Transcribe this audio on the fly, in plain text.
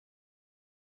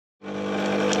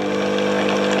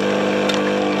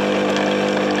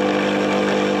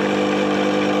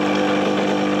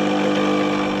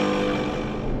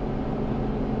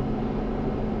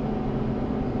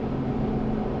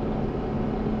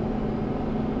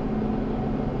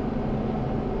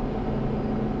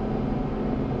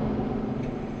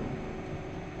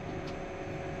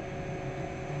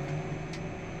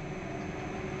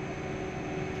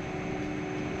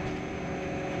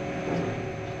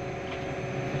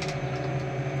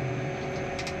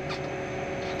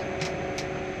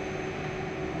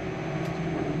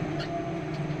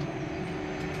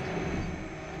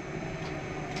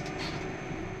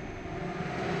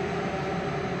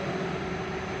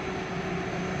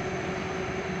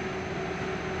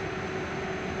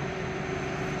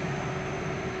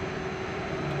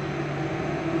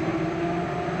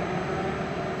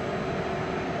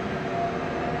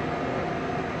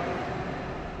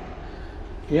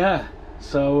Yeah,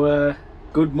 so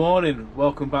good morning,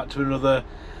 welcome back to another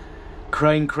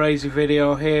crane crazy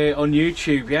video here on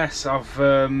YouTube. Yes,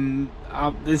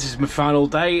 this is my final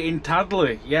day in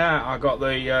Tadley. Yeah, I got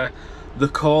the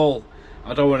call.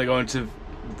 I don't want to go into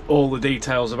all the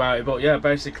details about it, but yeah,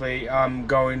 basically I'm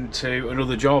going to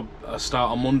another job. I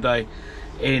start on Monday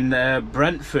in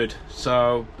Brentford.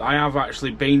 So I have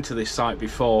actually been to this site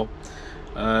before.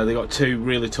 They got two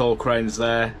really tall cranes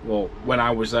there. Well, when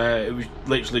I was there, it was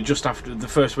literally just after the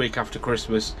first week after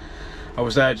Christmas. I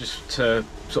was there just to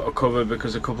sort of cover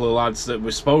because a couple of lads that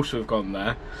were supposed to have gone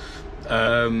there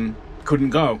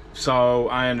couldn't go, so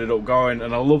I ended up going,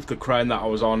 and I loved the crane that I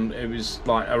was on. It was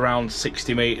like around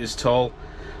 60 meters tall,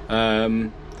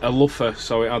 a luffer,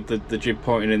 so it had the jib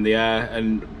pointing in the air,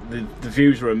 and the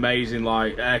views were amazing.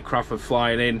 Like aircraft were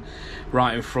flying in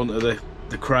right in front of the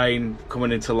crane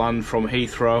coming into land from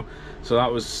Heathrow, so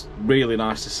that was really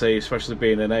nice to see, especially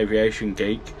being an aviation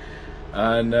geek.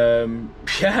 And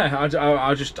yeah,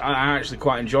 I actually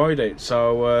quite enjoyed it.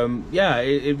 So yeah,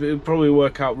 it'll probably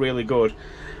work out really good.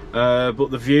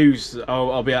 But the views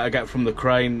I'll be able to get from the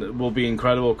crane will be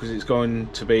incredible, because it's going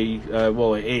to be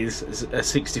well, it is a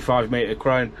 65 meter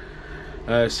crane,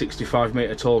 65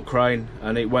 meter tall crane,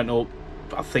 and it went up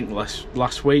I think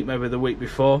last week, maybe the week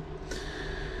before.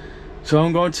 So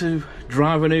I'm going to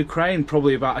drive a new crane,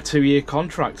 probably about a 2-year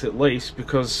contract at least,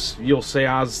 because you'll see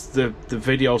as the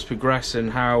videos progress and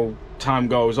how time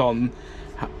goes on,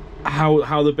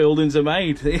 how the buildings are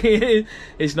made.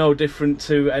 It's no different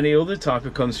to any other type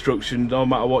of construction, no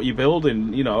matter what you're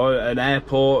building. You know, an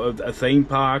airport, a theme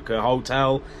park, a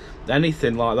hotel,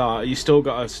 anything like that. You still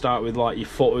got to start with like your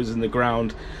footers in the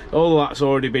ground. All of that's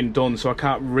already been done, so I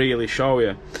can't really show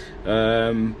you.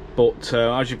 But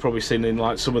as you've probably seen in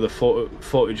like some of the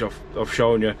footage I've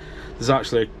shown you, there's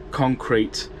actually a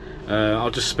concrete, I'll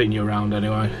just spin you around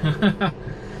anyway.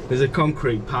 There's a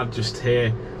concrete pad just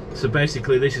here. So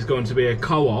basically this is going to be a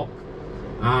co-op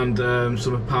and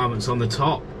some apartments on the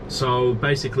top. So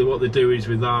basically what they do is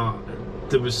with that,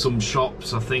 there was some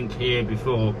shops I think here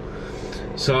before,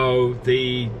 so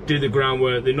they do the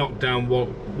groundwork, they knock down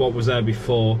what was there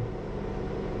before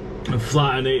and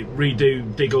flatten it,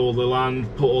 dig all the land,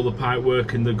 put all the pipe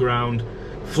work in the ground,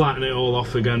 flatten it all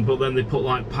off again, but then they put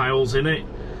like piles in it.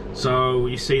 So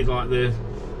you see like I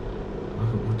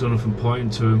don't know if I'm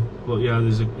pointing to them, but yeah,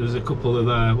 there's a couple of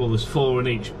there. Well, there's 4 on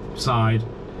each side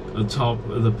at the top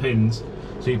of the pins,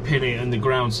 so you pin it in the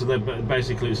ground. So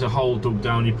basically it's a hole dug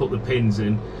down, you put the pins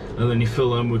in, and then you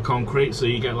fill them with concrete, so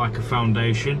you get like a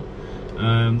foundation.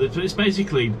 It's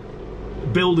basically,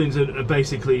 buildings are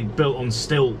basically built on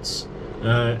stilts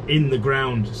in the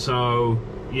ground, so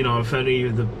you know, if any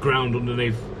of the ground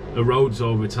underneath erodes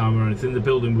over time or anything, the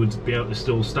building would be able to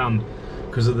still stand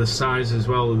because of the size as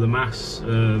well of the mass,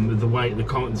 the weight,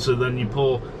 so then you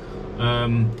pour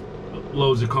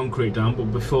loads of concrete down, but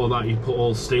before that you put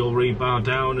all steel rebar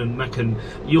down and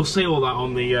you'll see all that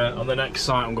on the next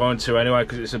site I'm going to anyway,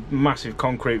 because it's a massive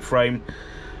concrete frame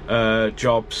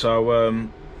job. So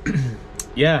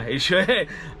yeah,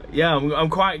 yeah, I'm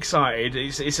quite excited.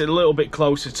 It's a little bit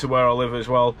closer to where I live as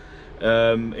well,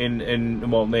 well,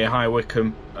 near High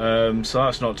Wycombe, so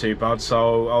that's not too bad.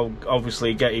 So I'll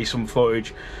obviously get you some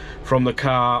footage from the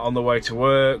car on the way to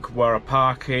work, where I'm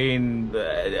parking,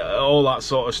 all that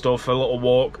sort of stuff. A little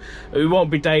walk. It won't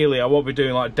be daily, I won't be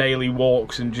doing like daily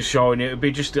walks and just showing you. It'll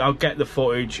be just, I'll get the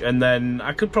footage, and then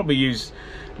I could probably use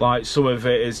like some of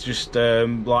it as just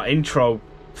like intro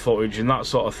footage and that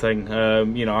sort of thing.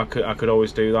 You know, I could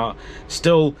always do that.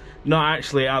 Still not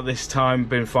actually at this time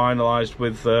been finalised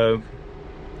with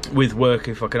work,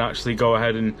 if I can actually go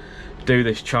ahead and do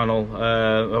this channel.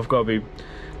 I've got to be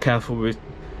careful with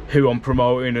who I'm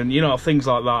promoting and, you know, things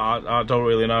like that. I don't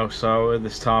really know, so at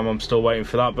this time I'm still waiting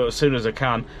for that, but as soon as I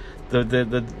can,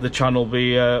 the channel will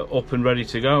be up and ready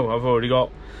to go. I've already got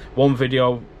one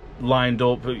video lined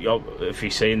up. If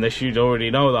you've seen this, you'd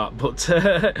already know that, but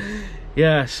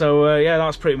yeah, so yeah,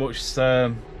 that's pretty much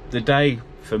the day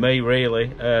for me, really.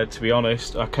 To be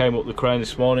honest, I came up the crane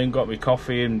this morning, got me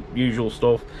coffee and usual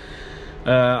stuff.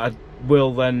 I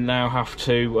will then now have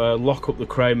to lock up the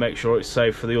crane, make sure it's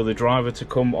safe for the other driver to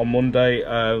come on Monday,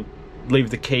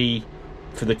 leave the key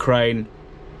for the crane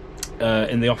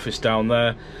in the office down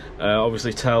there,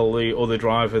 obviously tell the other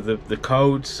driver the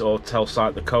codes, or tell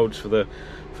site the codes for the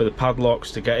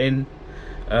padlocks to get in.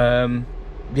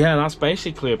 Yeah, that's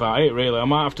basically about it, really. I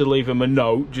might have to leave him a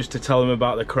note just to tell him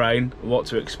about the crane, what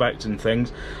to expect and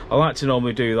things. I like to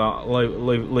normally do that,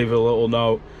 leave a little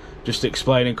note just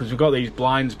explaining, because we've got these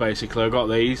blinds. Basically I've got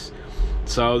these,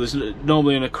 so there's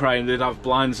normally in a crane they'd have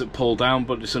blinds that pull down,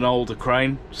 but it's an older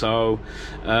crane, so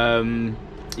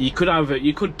you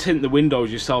could tint the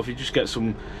windows yourself. You just get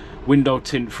some window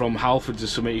tint from Halfords or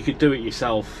something. You could do it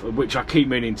yourself, which I keep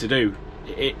meaning to do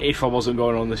if I wasn't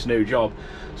going on this new job.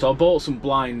 So I bought some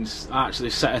blinds, actually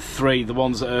a set of 3, the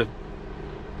ones that are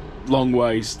long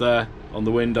ways there on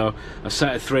the window, a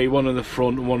set of 3, one on the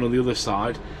front and one on the other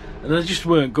side, and they just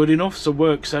weren't good enough. So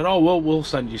work said, oh well, we'll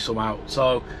send you some out.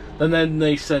 So then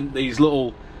they sent these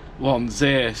little ones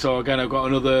here. So again, I've got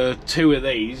another 2 of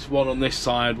these, one on this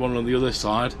side, one on the other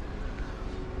side.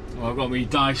 Well, I've got my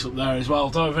dice up there as well.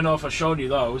 Don't even know if I've shown you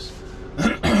those.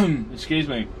 Excuse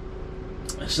me.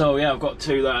 So yeah, I've got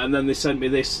 2 there, and then they sent me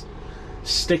this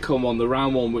stick-on one, the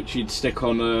round one, which you'd stick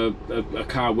on a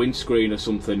car windscreen or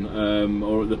something,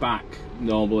 or at the back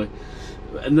normally,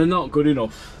 and they're not good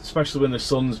enough, especially when the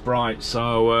sun's bright.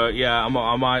 So yeah,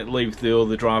 I might leave the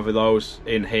other drive of those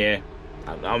in here.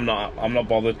 I'm not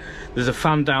bothered. There's a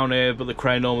fan down here, but the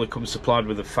crane normally comes supplied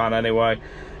with a fan anyway.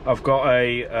 I've got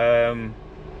a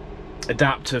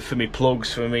adapter for me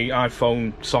plugs for me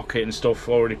iPhone socket and stuff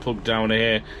already plugged down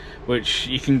here, which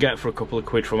you can get for a couple of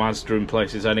quid from Asda and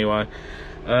places anyway.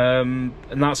 And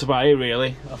that's about it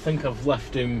really. I think I've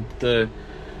left him the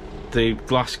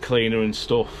glass cleaner and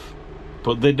stuff,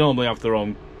 but they normally have their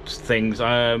own things.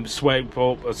 Sweep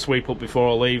up before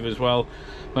I leave as well,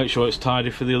 make sure it's tidy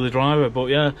for the other driver. But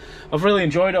yeah, I've really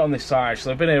enjoyed it on this site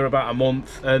actually. I've been here about a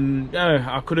month, and yeah,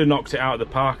 I could have knocked it out of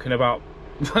the park in about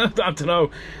I don't know,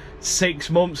 6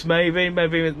 months maybe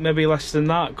less than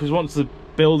that, because once the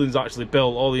building's actually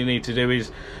built, all you need to do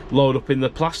is load up in the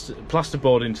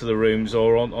plasterboard into the rooms,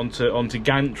 or onto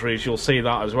gantries. You'll see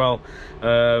that as well.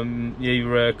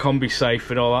 Your combi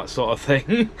safe and all that sort of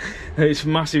thing. It's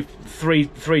massive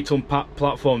 3-ton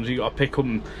platforms you got to pick up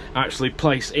and actually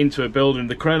place into a building.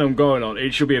 The crane I'm going on,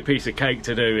 it should be a piece of cake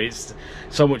to do. It's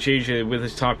so much easier with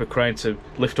this type of crane to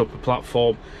lift up a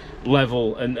platform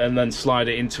level and then slide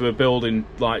it into a building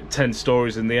like 10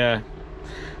 stories in the air.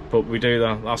 But we do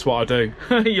that. That's what I do.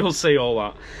 You'll see all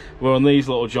that. We're on these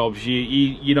little jobs.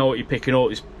 You know what you're picking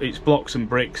up. It's blocks and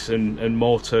bricks and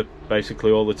mortar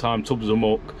basically all the time. Tubs of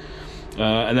muck,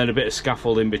 and then a bit of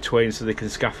scaffold in between so they can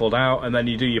scaffold out. And then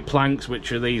you do your planks,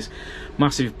 which are these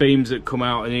massive beams that come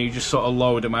out, and you just sort of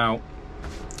load them out.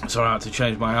 Sorry, I had to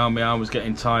change my arm. My arm was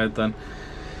getting tired then.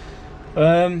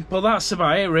 But that's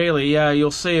about it really. Yeah,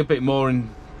 you'll see a bit more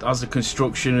as the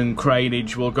construction and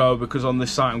craneage will go, because on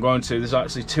this site I'm going to, there's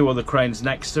actually 2 other cranes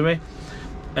next to me.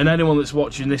 And anyone that's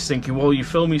watching this thinking, well, you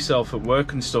film yourself at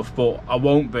work and stuff, but I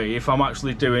won't be. If I'm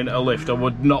actually doing a lift, I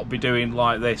would not be doing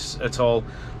like this at all.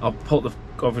 I'll put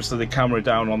obviously the camera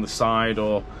down on the side,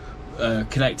 or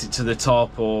connect it to the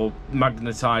top, or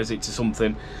magnetize it to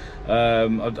something.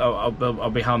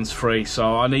 I'll be hands-free,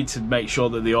 so I need to make sure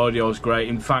that the audio is great.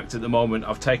 In fact, at the moment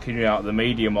I've taken it out of the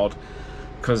media mod,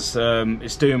 because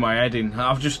it's doing my head in.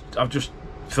 I've just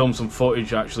filmed some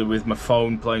footage actually with my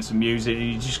phone, playing some music,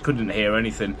 and you just couldn't hear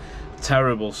anything.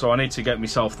 Terrible. So I need to get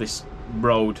myself this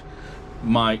Rode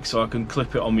mic so I can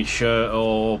clip it on my shirt,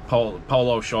 or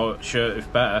polo shirt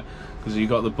if better, because you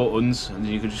got the buttons and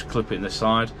you can just clip it in the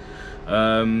side.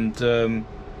 And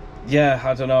yeah,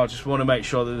 I don't know, I just want to make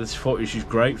sure that this footage is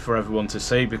great for everyone to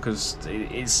see, because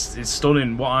it's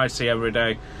stunning. What I see every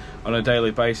day on a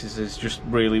daily basis is just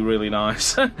really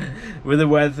nice. With the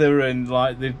weather and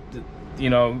like the you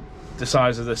know, the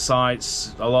size of the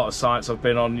sites, a lot of sites I've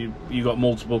been on, you got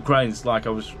multiple cranes, like I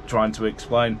was trying to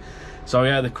explain. So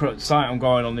yeah, the site I'm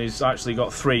going on is actually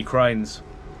got 3 cranes.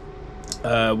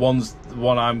 One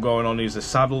I'm going on is a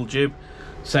saddle jib,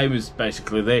 same as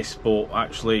basically this, but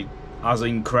actually as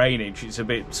in craneage it's a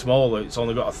bit smaller. It's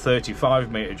only got a 35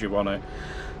 metre jib on it,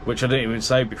 which I didn't even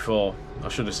say before. I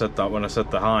should have said that when I said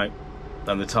the height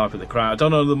and the type of the crane. I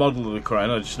don't know the model of the crane,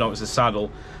 I just know it's a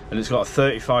saddle, and it's got a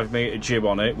 35 metre jib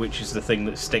on it, which is the thing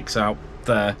that sticks out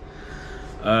there.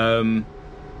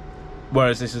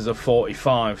 Whereas this is a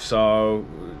 45, so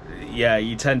yeah,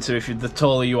 you tend to, the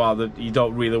taller you are, you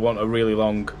don't really want a really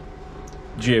long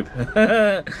jib.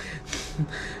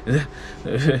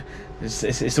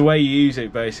 It's the way you use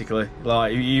it basically.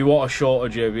 Like, you want a shorter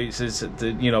jib, it's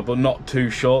you know, but not too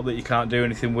short that you can't do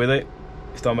anything with it,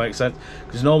 if that makes sense.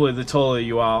 Because normally the taller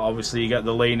you are, obviously you get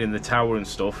the lean in the tower and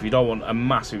stuff. You don't want a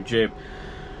massive jib,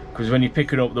 because when you're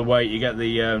picking up the weight you get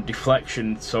the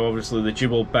deflection, so obviously the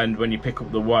jib will bend when you pick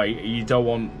up the weight. You don't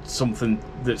want something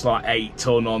that's like 8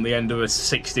 ton on the end of a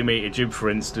 60 metre jib, for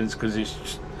instance, because it's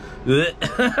just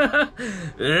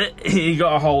you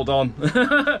gotta hold on.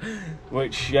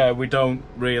 Which, yeah, we don't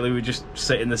really, we just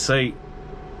sit in the seat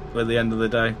at the end of the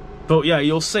day. But yeah,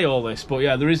 you'll see all this. But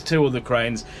yeah, there is 2 other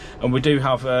cranes, and we do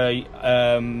have a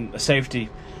safety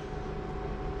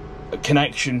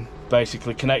connection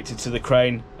basically connected to the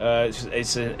crane.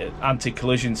 It's an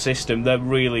anti-collision system. They're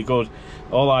really good.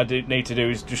 All I need to do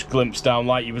is just glimpse down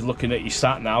like you was looking at your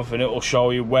sat nav, and it will show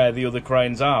you where the other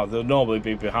cranes are. They'll normally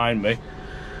be behind me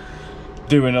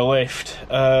doing a lift,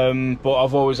 but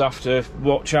I've always have to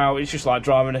watch out. It's just like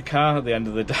driving a car at the end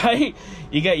of the day.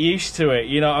 You get used to it,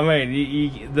 you know what I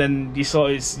mean? Then you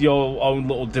sort of, it's your own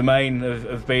little domain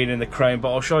of being in the crane.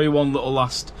 But I'll show you one little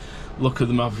last look at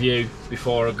my view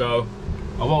before I go.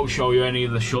 I won't show you any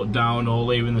of the shutdown or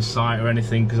leaving the site or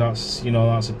anything, because that's, you know,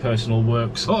 that's a personal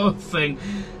work sort of thing.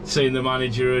 Seeing the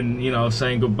manager and, you know,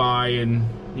 saying goodbye, and,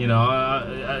 you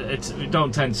know, it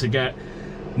don't tend to get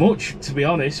much, to be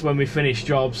honest, when we finish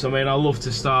jobs. I mean, I love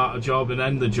to start a job and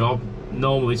end the job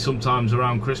normally sometimes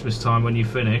around Christmas time when you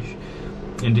finish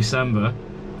in December.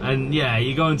 And yeah,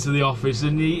 you go into the office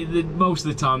and most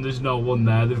of the time there's no one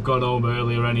there. They've gone home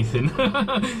early or anything.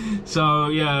 So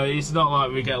yeah, it's not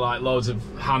like we get like loads of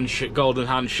golden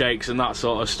handshakes and that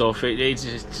sort of stuff. It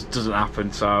just doesn't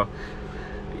happen. So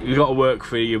you've got to work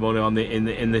for your money on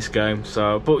in this game.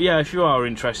 So, but yeah, if you are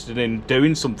interested in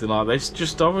doing something like this,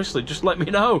 just let me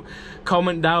know.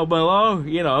 Comment down below,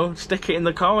 you know, stick it in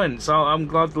the comments. I'm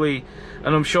gladly,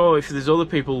 and I'm sure if there's other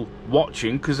people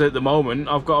watching, because at the moment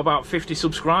I've got about 50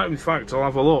 subscribers. In fact, I'll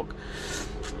have a look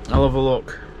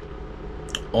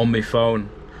on my phone.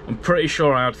 I'm pretty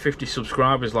sure I had 50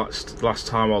 subscribers last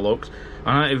time I looked.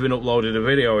 I haven't even uploaded a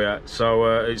video yet. So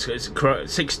it's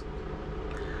 6.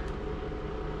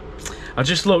 I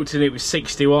just looked and it was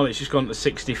 61. It's just gone to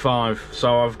 65.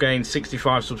 So I've gained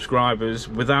 65 subscribers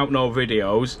without no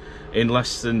videos in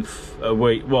less than a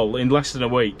week. Well, in less than a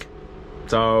week.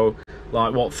 So,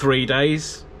 like, what, 3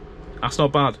 days? That's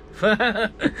not bad.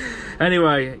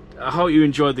 Anyway, I hope you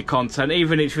enjoyed the content.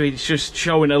 Even if it's just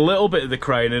showing a little bit of the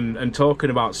crane and talking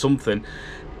about something,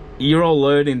 you're all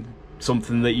learning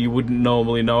something that you wouldn't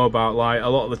normally know about. Like, a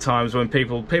lot of the times when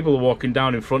people are walking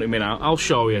down in front of me now, I'll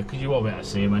show you because you won't be able to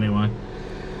see them anyway.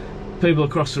 People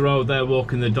across the road, they're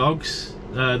walking the dogs.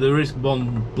 There is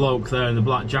one bloke there in the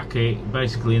black jacket,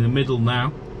 basically in the middle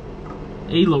now.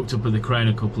 He looked up at the crane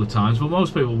a couple of times, but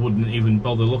most people wouldn't even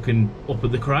bother looking up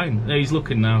at the crane. He's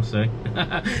looking now, see.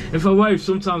 If I wave,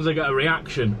 sometimes I get a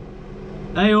reaction.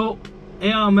 Hey up,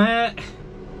 here mate.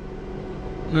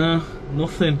 No,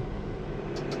 nothing.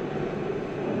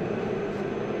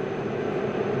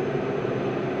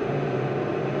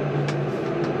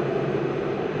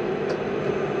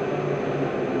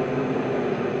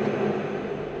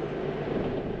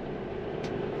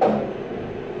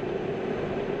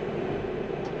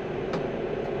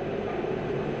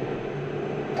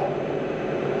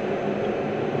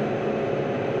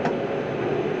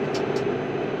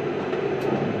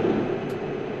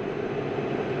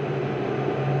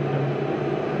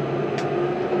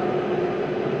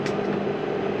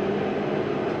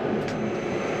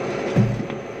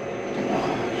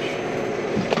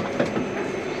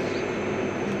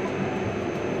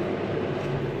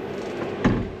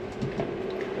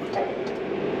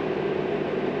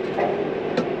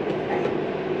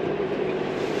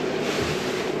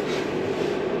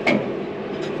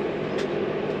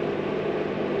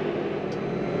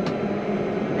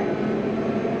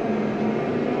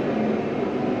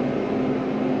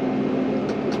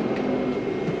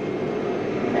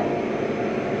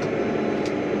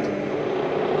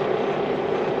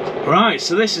 Right,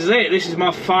 so this is it. This is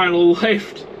my final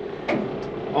lift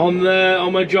on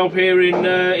my job here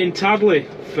in Tadley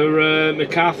for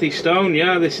McCarthy Stone.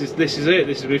 Yeah, this is it.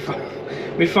 This is me.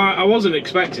 I wasn't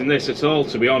expecting this at all,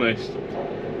 to be honest.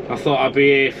 I thought I'd be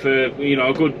here for, you know,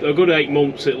 a good 8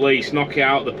 months at least, knock it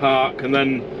out of the park, and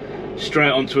then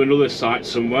straight onto another site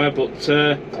somewhere. But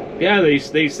yeah, these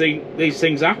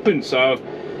things happen. So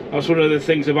that's one of the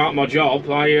things about my job.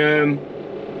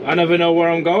 I never know where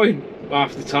I'm going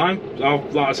half the time.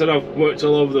 Like I said, I've worked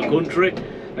all over the country.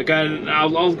 Again,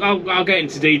 I'll get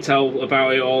into detail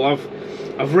about it all.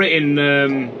 I've written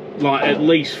like at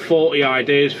least 40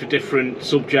 ideas for different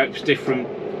subjects, different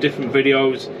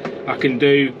videos I can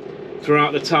do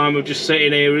throughout the time of just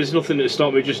sitting here. There's nothing that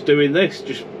stopped me just doing this.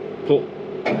 Just put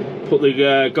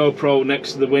the GoPro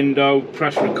next to the window,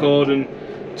 press record, and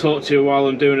talk to you while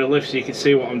I'm doing a lift so you can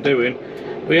see what I'm doing.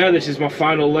 But yeah, this is my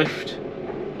final lift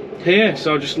here.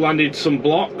 So I just landed some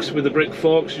blocks with the brick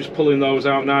forks, just pulling those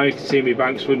out now. You can see me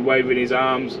banksman waving his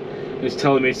arms. He's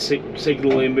telling me,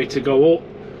 signalling me to go up.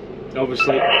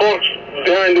 Obviously. Forks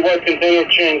behind the white container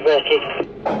chain versus.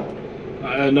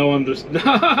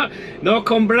 No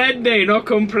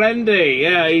comprende.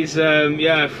 Yeah, he's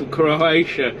yeah, from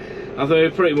Croatia. I thought he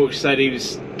pretty much said he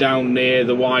was down near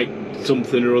the white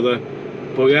something or other.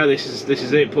 But yeah, this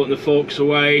is it. Putting the forks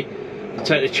away. I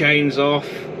take the chains off,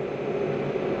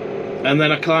 and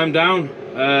then I climb down.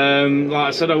 Like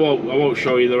I said, I won't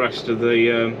show you the rest of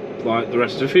the like the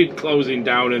rest of it closing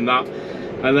down and that.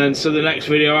 And then so the next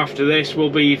video after this will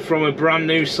be from a brand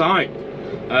new site.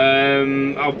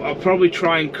 I'll probably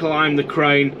try and climb the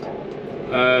crane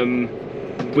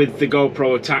with the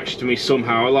GoPro attached to me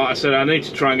somehow. Like I said, I need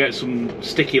to try and get some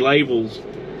sticky labels,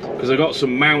 because I got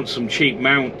some mounts, some cheap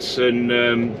mounts, and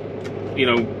you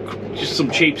know, just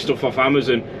some cheap stuff off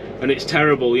Amazon, and it's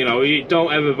terrible. You know, you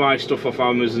don't ever buy stuff off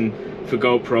Amazon for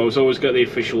GoPros, always get the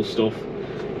official stuff.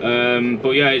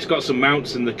 But yeah, it's got some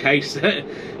mounts in the case that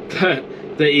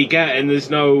you get, and there's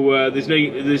no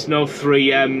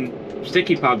 3M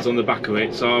sticky pads on the back of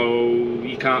it, so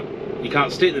you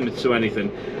can't stick them to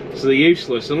anything, so they're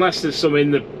useless unless there's some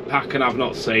in the pack and I've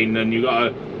not seen, and you've got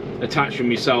to attach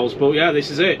them yourselves. But yeah,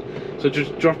 this is it. So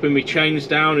just dropping my chains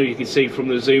down, and you can see from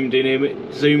the zoomed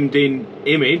in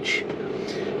image,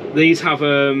 these have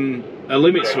a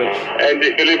limit switch. And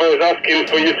the deliverer is asking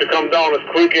for you to come down as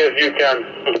quick as you can.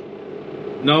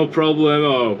 No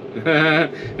problemo.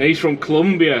 He's from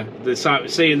Colombia.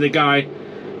 Seeing the guy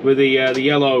with the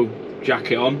yellow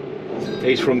jacket on,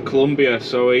 he's from Colombia,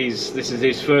 so this is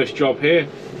his first job here.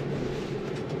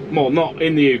 Well, not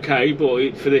in the UK,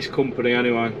 but for this company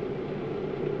anyway.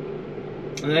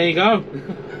 And there you go.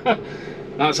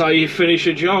 That's how you finish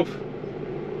a job.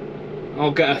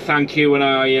 I'll get a thank you when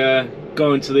I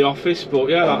go into the office, but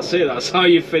yeah, that's it. That's how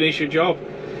you finish a job.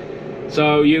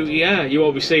 So you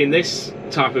won't be seeing this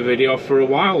type of video for a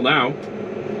while now.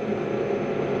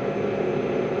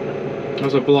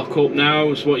 As I block up now,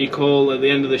 is what you call at the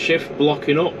end of the shift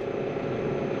blocking up.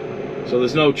 So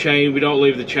there's no chain, we don't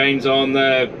leave the chains on,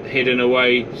 they're hidden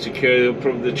away, secure.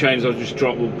 The chains I'll just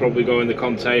drop will probably go in the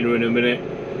container in a minute.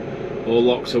 All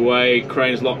locked away,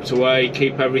 crane's locked away,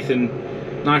 keep everything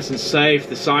nice and safe,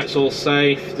 the site's all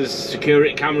safe, there's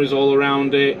security cameras all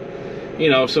around it. You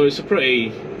know, so it's a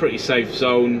pretty safe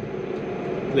zone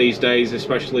these days,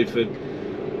 especially for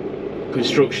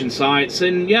construction sites.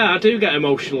 And yeah, I do get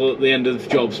emotional at the end of the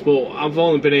jobs, but I've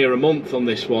only been here a month on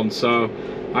this one, so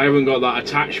I haven't got that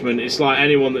attachment. It's like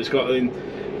anyone that's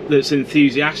that's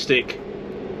enthusiastic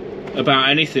about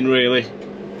anything really.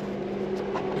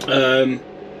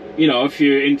 You know, if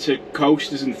you're into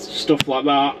coasters and stuff like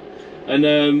that,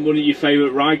 and one of your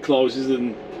favourite ride closes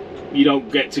and you don't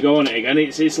get to go on it again,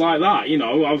 it's like that. You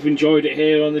know, I've enjoyed it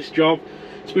here on this job.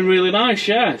 It's been really nice,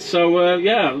 yeah. So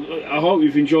yeah, I hope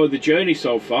you've enjoyed the journey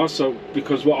so far. So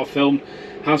because what I've filmed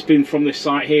has been from this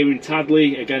site here in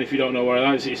Tadley. Again, if you don't know where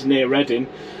that is, it's near Reading,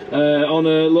 on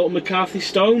a little McCarthy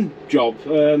Stone job.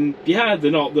 Yeah,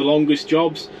 they're not the longest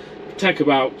jobs. Take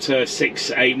about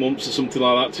 6-8 months or something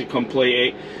like that to complete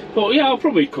it. But yeah, I'll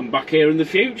probably come back here in the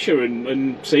future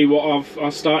and see what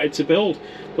I've started to build.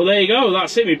 But there you go,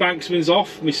 that's it. My banksman's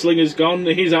off, my slinger's gone,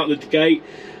 he's out the gate.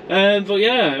 But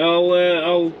yeah,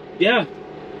 I'll yeah,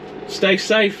 stay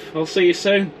safe. I'll see you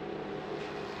soon.